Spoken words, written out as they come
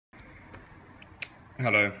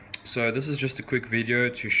Hello, so this is just a quick video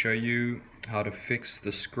to show you how to fix the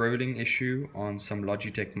scrolling issue on some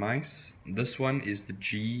Logitech mice. This one is the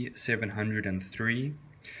G703,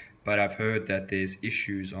 but I've heard that there's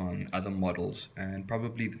issues on other models and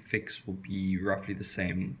probably the fix will be roughly the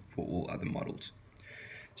same for all other models.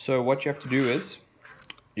 So what you have to do is,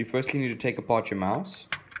 you firstly need to take apart your mouse.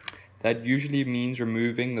 That usually means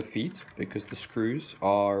removing the feet because the screws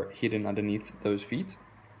are hidden underneath those feet.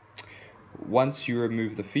 Once you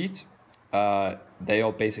remove the feet, they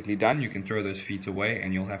are basically done. You can throw those feet away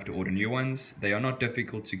and you'll have to order new ones. They are not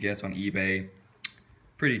difficult to get on eBay.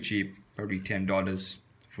 Pretty cheap, probably $10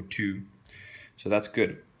 for two. So that's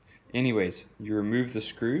good. Anyways, you remove the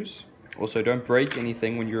screws. Also, don't break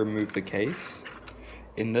anything when you remove the case.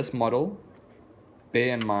 In this model,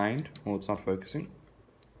 bear in mind, well, it's not focusing.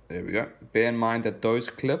 There we go. Bear in mind that those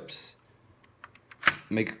clips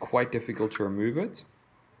make it quite difficult to remove it.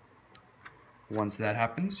 Once that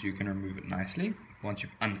happens, you can remove it nicely once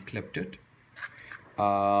you've unclipped it.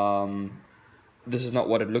 This is not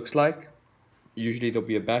what it looks like. Usually there'll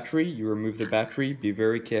be a battery. You remove the battery. Be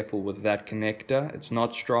very careful with that connector. It's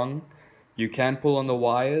not strong. You can pull on the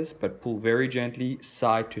wires, but pull very gently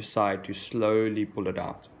side to side to slowly pull it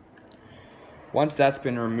out. Once that's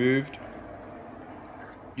been removed,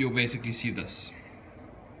 you'll basically see this.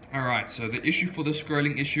 Alright, so the issue for the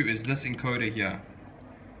scrolling issue is this encoder here.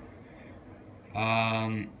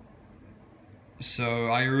 So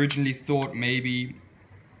I originally thought maybe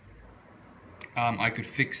I could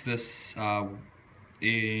fix this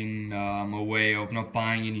in a way of not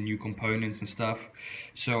buying any new components and stuff.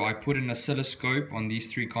 So I put an oscilloscope on these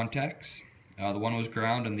three contacts. The one was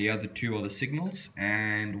ground and the other two are the signals.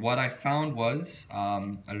 And what I found was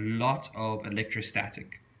a lot of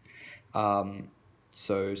electrostatic.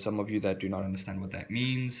 So some of you that do not understand what that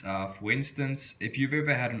means, for instance, if you've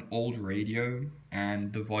ever had an old radio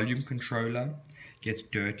and the volume controller gets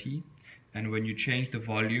dirty, and when you change the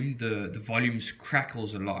volume, the volume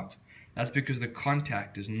crackles a lot. That's because the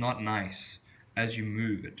contact is not nice as you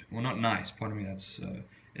move it. Well, not nice, pardon me,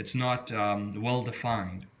 it's not well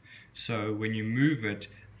defined. So when you move it,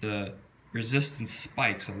 the resistance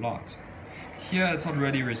spikes a lot. Here it's not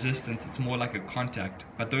really resistance, it's more like a contact,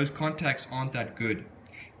 but those contacts aren't that good.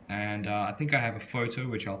 And I think I have a photo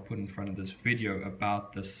which I'll put in front of this video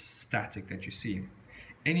about the static that you see.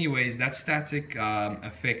 Anyways, that static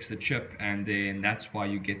affects the chip, and then that's why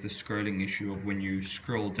you get the scrolling issue of when you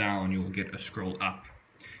scroll down, you'll get a scroll up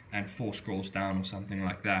and 4 scrolls down or something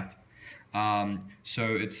like that.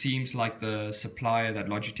 So it seems like the supplier that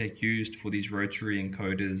Logitech used for these rotary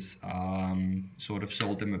encoders sort of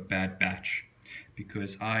sold them a bad batch,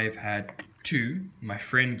 because I've had 2. My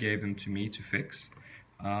friend gave them to me to fix,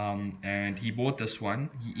 and he bought this one.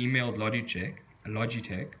 He emailed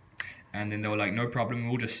Logitech, and then they were like, no problem,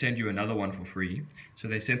 we'll just send you another one for free. So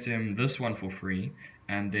they sent him this one for free,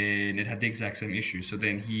 and then it had the exact same issue. So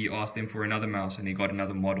then he asked them for another mouse and he got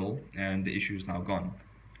another model, and the issue is now gone.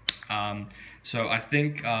 So I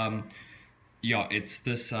think yeah, it's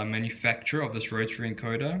this manufacturer of this rotary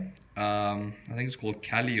encoder. I think it's called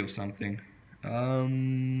Cali or something. Oh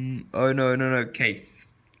no, Keith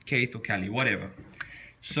or Cali, whatever.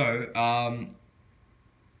 So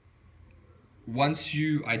once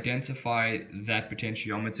you identify that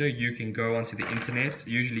potentiometer, you can go onto the internet,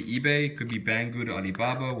 usually eBay, could be Banggood or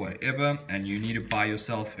Alibaba, whatever, and you need to buy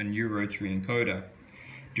yourself a new rotary encoder.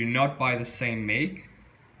 Do not buy the same make.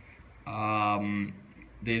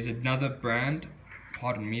 There's another brand,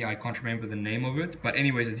 pardon me, I can't remember the name of it, but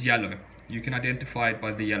anyways, it's yellow. You can identify it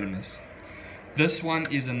by the yellowness. This one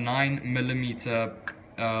is a 9mm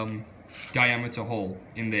diameter hole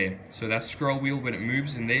in there. So that scroll wheel, when it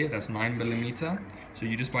moves in there, that's 9mm. So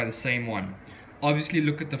you just buy the same one. Obviously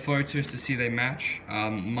look at the photos to see they match.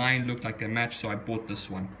 Mine looked like they match, so I bought this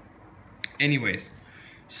one. Anyways,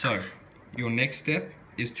 so your next step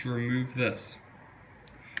is to remove this.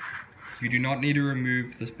 You do not need to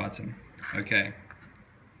remove this button, okay?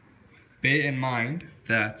 Bear in mind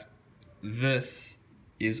that this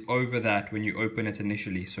is over that when you open it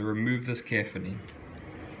initially, so remove this carefully.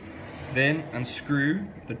 Then unscrew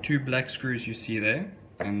the 2 black screws you see there,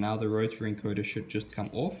 and now the rotary encoder should just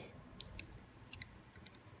come off.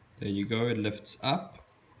 There you go, it lifts up,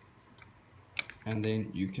 and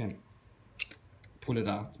then you can pull it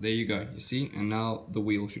out. There you go, you see, and now the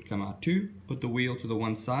wheel should come out too. Put the wheel to the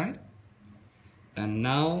one side, and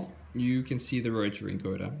now you can see the rotary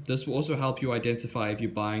encoder. This will also help you identify if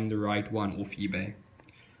you're buying the right one off eBay.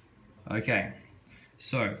 Okay,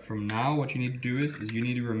 so from now what you need to do is you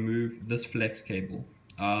need to remove this flex cable.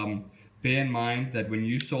 Bear in mind that when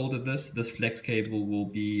you solder this flex cable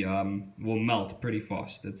will melt pretty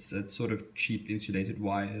fast. It's sort of cheap insulated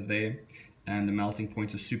wire there, and the melting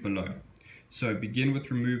point is super low. So begin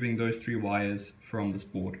with removing those 3 wires from this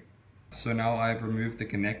board. So now I've removed the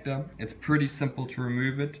connector. It's pretty simple to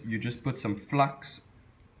remove it. You just put some flux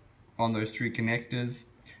on those 3 connectors.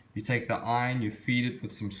 You take the iron, you feed it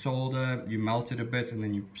with some solder, you melt it a bit, and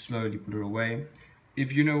then you slowly put it away.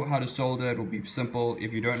 If you know how to solder, it will be simple.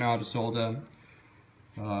 If you don't know how to solder,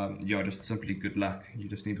 yeah, just simply good luck. You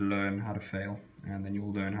just need to learn how to fail, and then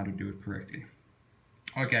you'll learn how to do it correctly.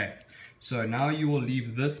 Okay, so now you will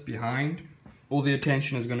leave this behind. All the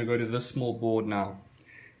attention is going to go to this small board now.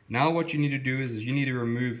 Now what you need to do is you need to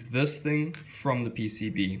remove this thing from the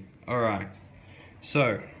PCB. Alright,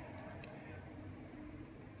 so,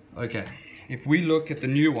 okay, if we look at the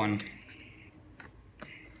new one,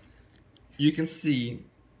 you can see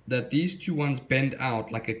that these 2 ones bend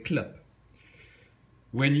out like a clip.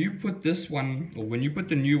 When you put this one, or when you put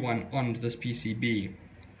the new one onto this PCB,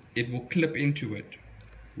 it will clip into it.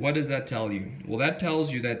 What does that tell you? Well, that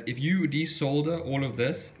tells you that if you desolder all of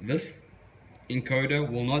this, this encoder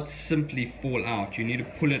will not simply fall out. You need to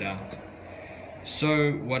pull it out.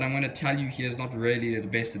 So what I'm going to tell you here is not really the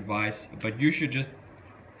best advice, but you should just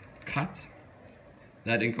cut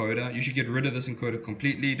that encoder. You should get rid of this encoder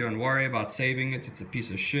completely. Don't worry about saving it. It's a piece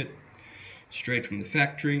of shit straight from the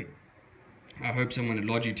factory. I hope someone at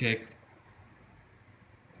Logitech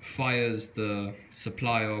fires the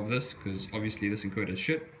supplier of this, because obviously this encoder is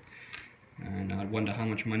shit, and I wonder how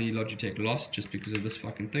much money Logitech lost just because of this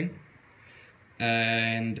fucking thing.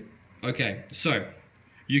 And okay, so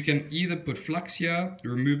you can either put flux here,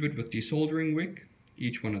 remove it with desoldering wick,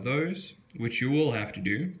 each one of those, which you will have to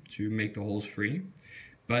do to make the holes free.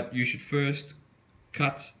 But you should first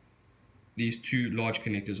cut these 2 large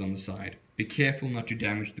connectors on the side. Be careful not to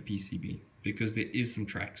damage the PCB, because there is some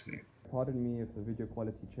tracks there. Pardon me if the video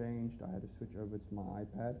quality changed. I had to switch over to my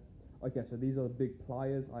iPad. Okay, so these are the big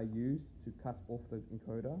pliers I used to cut off the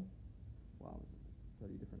encoder. Wow, it's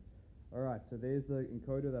totally different. Alright, so there's the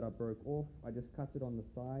encoder that I broke off. I just cut it on the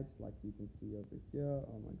sides, like you can see over here.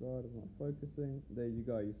 Oh my god, it's not focusing. There you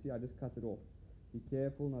go, you see I just cut it off. Be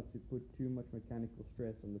careful not to put too much mechanical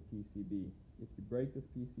stress on the PCB. If you break this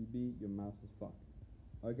PCB, your mouse is fucked.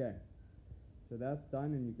 Okay, so that's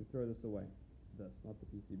done, and you can throw this away. This, not the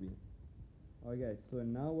PCB. Okay, so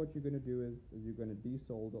now what you're going to do is you're going to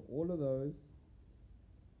desolder all of those.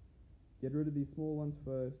 Get rid of these small ones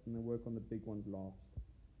first, and then work on the big ones last.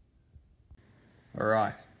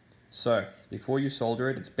 Alright, so before you solder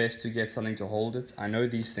it, it's best to get something to hold it. I know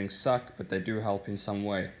these things suck, but they do help in some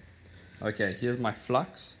way. Okay, here's my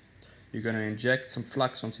flux. You're going to inject some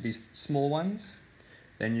flux onto these small ones.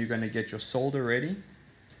 Then you're going to get your solder ready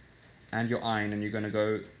and your iron, and you're going to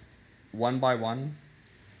go one by one,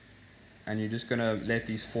 and you're just going to let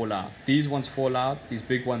these fall out. These ones fall out, these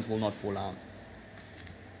big ones will not fall out.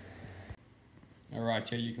 Alright,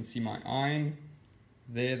 here you can see my iron.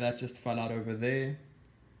 There, that just fell out over there,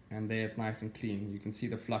 and there it's nice and clean. You can see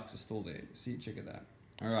the flux is still there. See, check it out.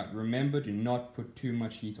 Alright, remember, do not put too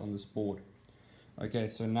much heat on this board. Okay,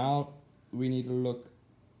 so now we need to look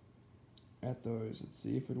at those. Let's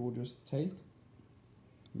see if it will just take.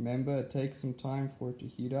 Remember, it takes some time for it to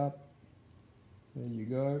heat up. There you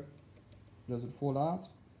go. Does it fall out?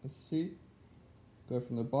 Let's see. Go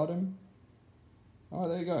from the bottom. Oh,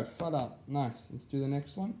 there you go, it fell out. Nice. Let's do the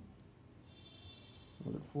next one.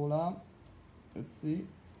 Will it fall out? Let's see.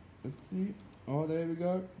 Let's see. Oh, there we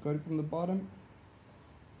go. Got it from the bottom.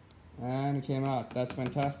 And it came out. That's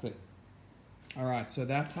fantastic. Alright, so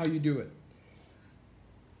that's how you do it.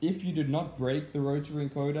 If you did not break the rotary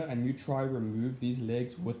encoder and you try remove these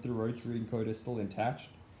legs with the rotary encoder still attached,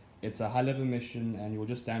 it's a hell of a mission and you'll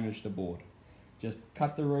just damage the board. Just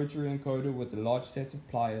cut the rotary encoder with the large sets of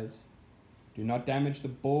pliers. Do not damage the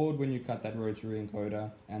board when you cut that rotary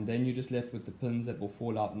encoder, and then you're just left with the pins that will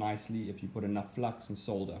fall out nicely if you put enough flux and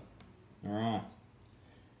solder. Alright.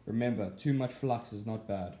 Remember, too much flux is not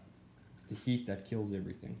bad. It's the heat that kills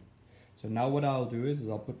everything. So now what I'll do is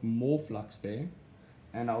I'll put more flux there,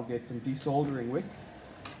 and I'll get some desoldering wick.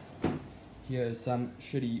 Here's some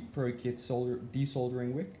shitty Pro Kit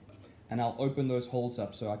desoldering wick, and I'll open those holes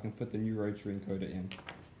up so I can fit the new rotary encoder in.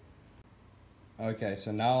 Okay,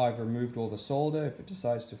 so now I've removed all the solder. If it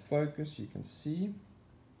decides to focus, you can see.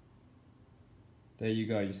 There you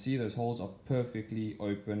go. You see those holes are perfectly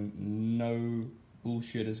open. No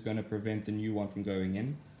bullshit is going to prevent the new one from going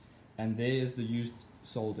in. And there's the used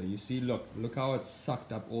solder. You see, look how it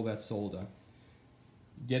sucked up all that solder.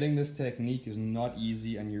 Getting this technique is not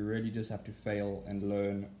easy, and you really just have to fail and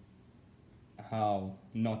learn how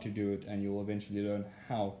not to do it, and you'll eventually learn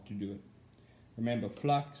how to do it. Remember,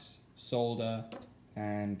 flux, solder,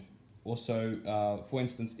 and also, for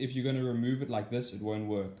instance, if you're going to remove it like this, it won't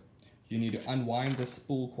work. You need to unwind the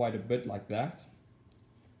spool quite a bit like that.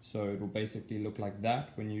 So it will basically look like that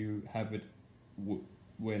when you have it,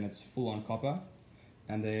 when it's full on copper.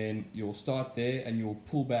 And then you'll start there and you'll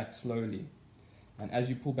pull back slowly. And as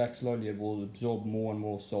you pull back slowly, it will absorb more and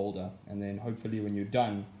more solder. And then hopefully when you're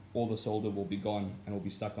done, all the solder will be gone and will be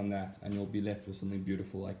stuck on that. And you'll be left with something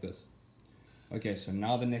beautiful like this. Okay, so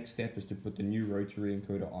now the next step is to put the new rotary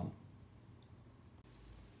encoder on.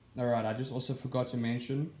 Alright, I just also forgot to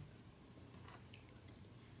mention,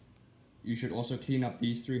 you should also clean up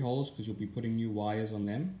these 3 holes because you'll be putting new wires on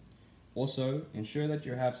them. Also, ensure that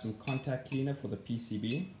you have some contact cleaner for the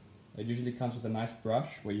PCB. It usually comes with a nice brush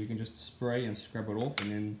where you can just spray and scrub it off,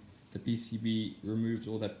 and then the PCB removes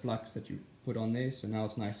all that flux that you put on there. So now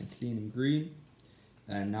it's nice and clean and green.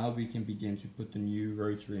 And now we can begin to put the new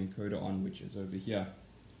rotary encoder on, which is over here.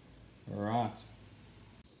 Alright.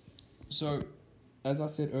 So, as I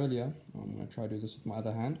said earlier, I'm going to try to do this with my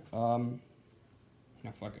other hand.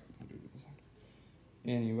 No, fuck it. I'll do it with this hand.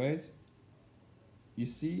 Anyways, you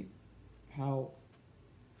see how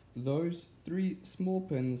those 3 small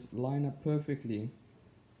pins line up perfectly,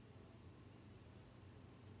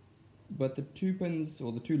 but the 2 pins,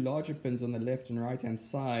 or the 2 larger pins on the left and right hand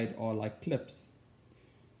side, are like clips.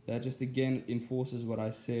 That just again enforces what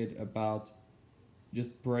I said about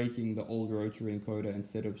just breaking the old rotary encoder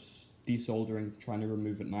instead of desoldering, trying to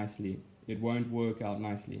remove it nicely. It won't work out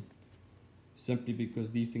nicely, simply because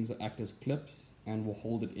these things act as clips and will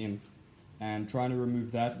hold it in, and trying to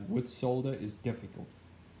remove that with solder is difficult.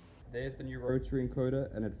 There's the new rotary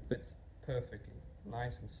encoder, and it fits perfectly,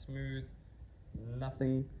 nice and smooth,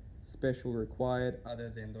 nothing special required other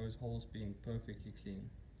than those holes being perfectly clean.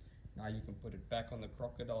 Now you can put it back on the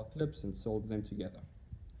crocodile clips and solder them together.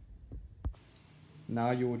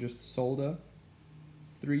 Now you will just solder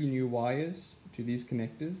 3 new wires to these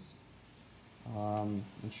connectors.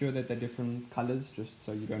 Ensure that they're different colors, just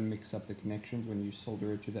so you don't mix up the connections when you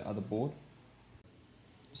solder it to the other board.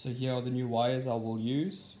 So here are the new wires I will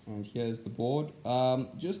use, and here's the board.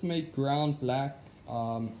 Just make ground black.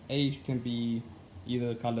 A can be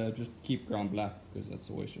either color, just keep ground black because that's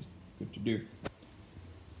always just good to do.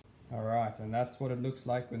 Alright, and that's what it looks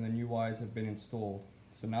like when the new wires have been installed.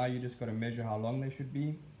 So now you just got to measure how long they should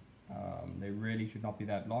be. They really should not be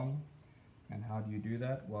that long. And how do you do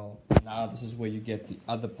that? Well, now this is where you get the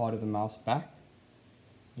other part of the mouse back.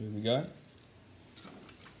 Here we go.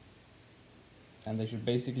 And they should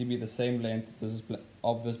basically be the same length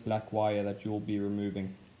of this black wire that you'll be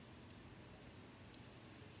removing.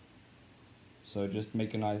 So just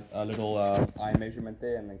make a little eye measurement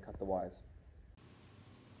there and then cut the wires.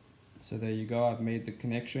 So there you go, I've made the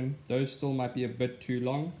connection. Those still might be a bit too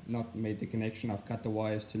long, not made the connection, I've cut the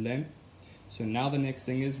wires to length. So now the next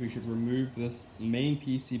thing is we should remove this main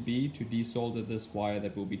PCB to desolder this wire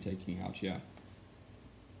that we'll be taking out here.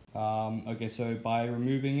 Okay, so by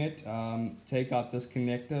removing it, take out this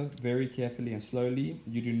connector very carefully and slowly.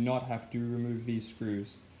 You do not have to remove these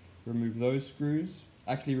screws. Remove those screws.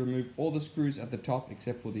 Actually remove all the screws at the top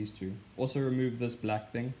except for these 2. Also remove this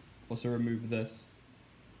black thing. Also remove this.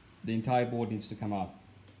 The entire board needs to come out.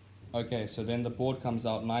 Okay, so then the board comes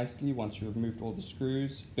out nicely once you've removed all the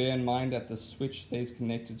screws. Bear in mind that the switch stays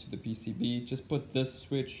connected to the PCB. Just put this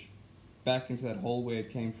switch back into that hole where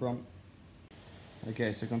it came from.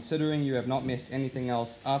 Okay, so considering you have not messed anything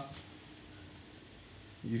else up,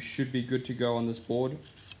 you should be good to go on this board.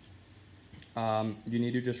 You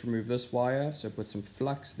need to just remove this wire, so put some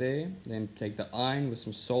flux there, then take the iron with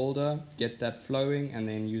some solder, get that flowing, and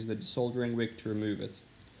then use the desoldering wick to remove it.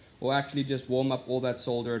 Or actually just warm up all that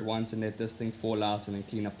solder at once and let this thing fall out and then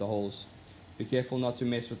clean up the holes. Be careful not to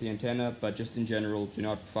mess with the antenna, but just in general, do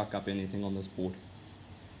not fuck up anything on this board.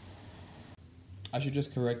 I should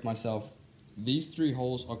just correct myself. These 3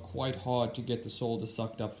 holes are quite hard to get the solder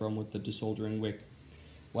sucked up from with the desoldering wick.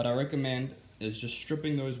 What I recommend is just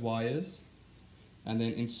stripping those wires and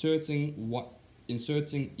then inserting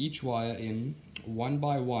each wire in one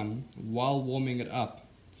by one while warming it up.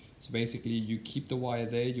 So basically you keep the wire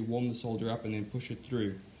there, you warm the solder up and then push it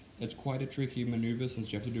through. It's quite a tricky maneuver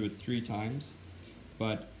since you have to do it 3 times,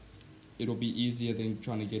 but it'll be easier than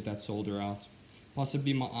trying to get that solder out.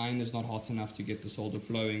 Possibly my iron is not hot enough to get the solder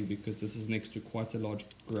flowing because this is next to quite a large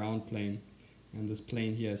ground plane, and this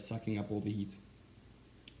plane here is sucking up all the heat.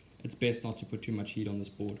 It's best not to put too much heat on this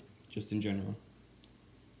board, just in general.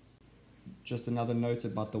 Just another note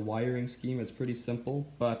about the wiring scheme, it's pretty simple,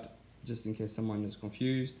 but just in case someone is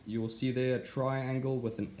confused, you will see there a triangle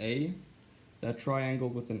with an A. that triangle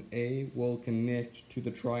with an A will connect to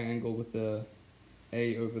the triangle with the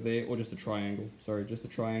A over there, or just a triangle, sorry, just a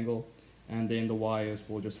triangle, and then the wires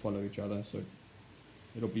will just follow each other. So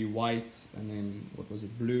it'll be white, and then, what was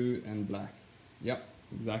it, blue and black. Yep,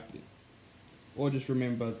 exactly. Or just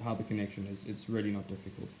remember how the connection is, it's really not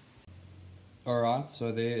difficult. Alright,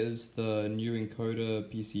 so there is the new encoder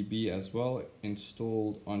PCB as well,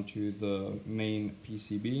 installed onto the main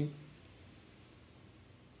PCB.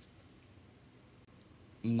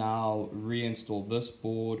 Now reinstall this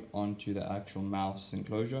board onto the actual mouse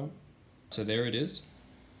enclosure. So there it is,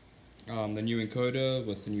 the new encoder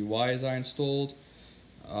with the new wires I installed.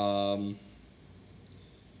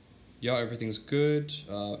 Yeah, everything's good.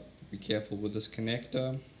 Be careful with this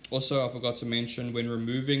connector. Also, I forgot to mention, when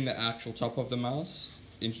removing the actual top of the mouse,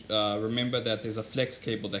 remember that there's a flex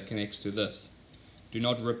cable that connects to this. Do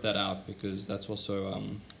not rip that out, because that's also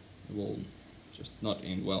will just not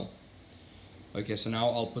end well. Okay, so now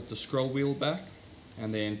I'll put the scroll wheel back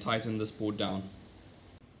and then tighten this board down.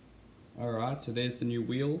 Alright, so there's the new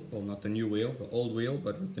wheel. Well, not the new wheel, the old wheel,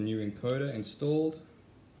 but with the new encoder installed.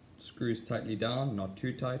 Screws tightly down, not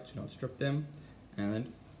too tight, do not strip them.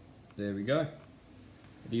 And there we go.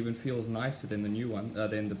 It even feels nicer than the new one,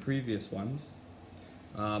 than the previous ones.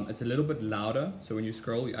 It's a little bit louder, so when you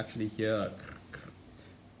scroll you actually hear,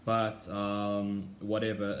 but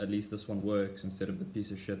whatever, at least this one works instead of the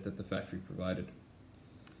piece of shit that the factory provided.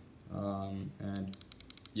 And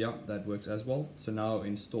yeah, that works as well. So now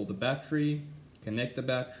install the battery, connect the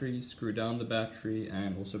battery, screw down the battery,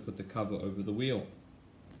 and also put the cover over the wheel.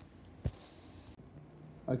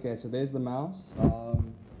 Okay, so there's the mouse.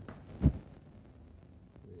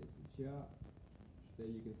 Here, there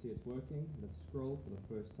you can see it's working. Let's scroll for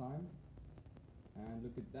the first time, and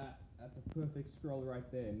look at that. That's a perfect scroll right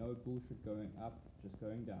there. No bullshit going up, just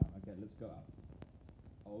going down. Okay, let's go up.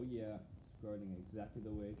 Oh yeah, scrolling exactly the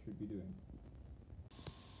way it should be doing.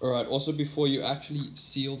 Alright, also before you actually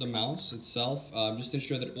seal the mouse itself, just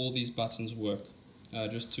ensure that all these buttons work.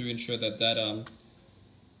 Just to ensure that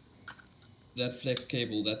that flex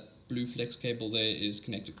cable, that blue flex cable there, is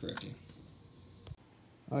connected correctly.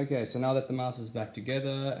 Okay, so now that the mouse is back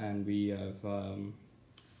together and we've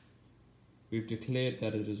declared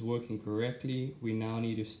that it is working correctly, we now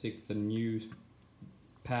need to stick the new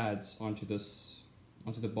pads onto the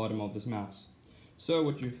bottom of this mouse. So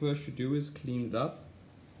what you first should do is clean it up.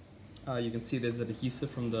 You can see there's adhesive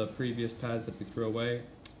from the previous pads that we threw away.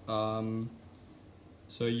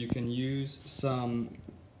 So you can use some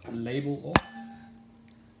label off,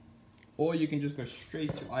 or you can just go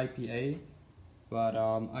straight to IPA. But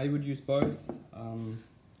I would use both.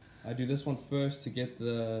 I do this one first to get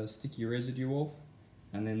the sticky residue off,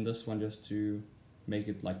 and then this one just to make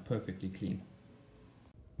it like perfectly clean.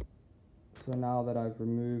 So now that I've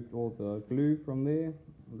removed all the glue from there,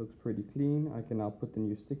 it looks pretty clean. I can now put the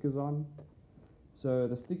new stickers on. So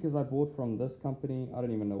the stickers I bought from this company, I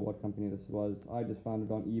don't even know what company this was. I just found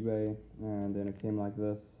it on eBay, and then it came like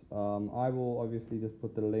this. I will obviously just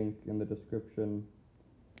put the link in the description.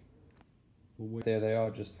 There they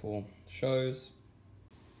are, just for shows.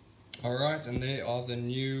 Alright, and there are the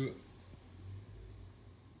new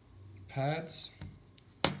pads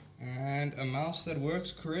and a mouse that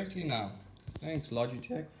works correctly now. Thanks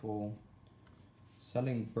Logitech for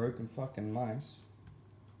selling broken fucking mice.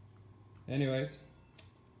 Anyways,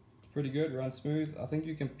 it's pretty good, runs smooth. I think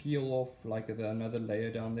you can peel off like another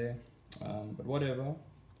layer down there, but whatever.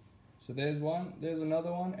 So there's one, there's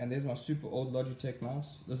another one, and there's my super old Logitech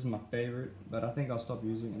mouse. This is my favorite, but I think I'll stop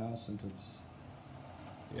using it now since it's,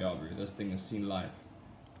 yeah bro, this thing has seen life.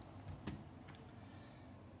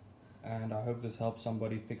 And I hope this helps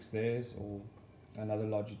somebody fix theirs or another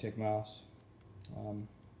Logitech mouse.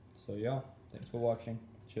 So yeah, thanks for watching.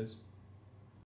 Cheers.